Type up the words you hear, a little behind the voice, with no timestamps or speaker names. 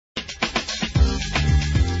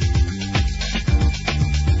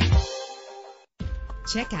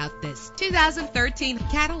Check out this 2013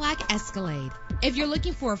 Cadillac Escalade. If you're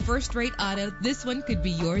looking for a first-rate auto, this one could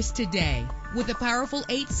be yours today. With a powerful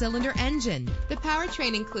 8-cylinder engine, the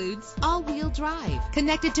powertrain includes all-wheel drive,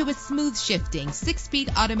 connected to a smooth shifting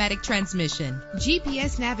 6-speed automatic transmission.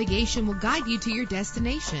 GPS navigation will guide you to your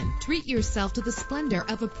destination. Treat yourself to the splendor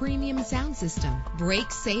of a premium sound system.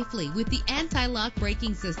 Brake safely with the anti-lock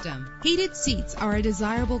braking system. Heated seats are a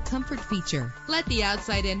desirable comfort feature. Let the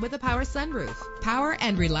outside in with a power sunroof. Power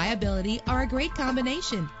and reliability are a great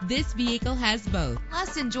combination. This vehicle has both.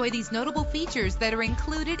 Plus, enjoy these notable features that are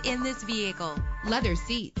included in this vehicle: leather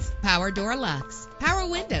seats, power door locks, power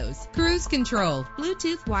windows, cruise control,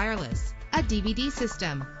 Bluetooth wireless, a DVD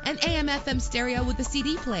system, an AM/FM stereo with a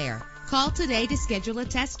CD player. Call today to schedule a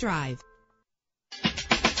test drive.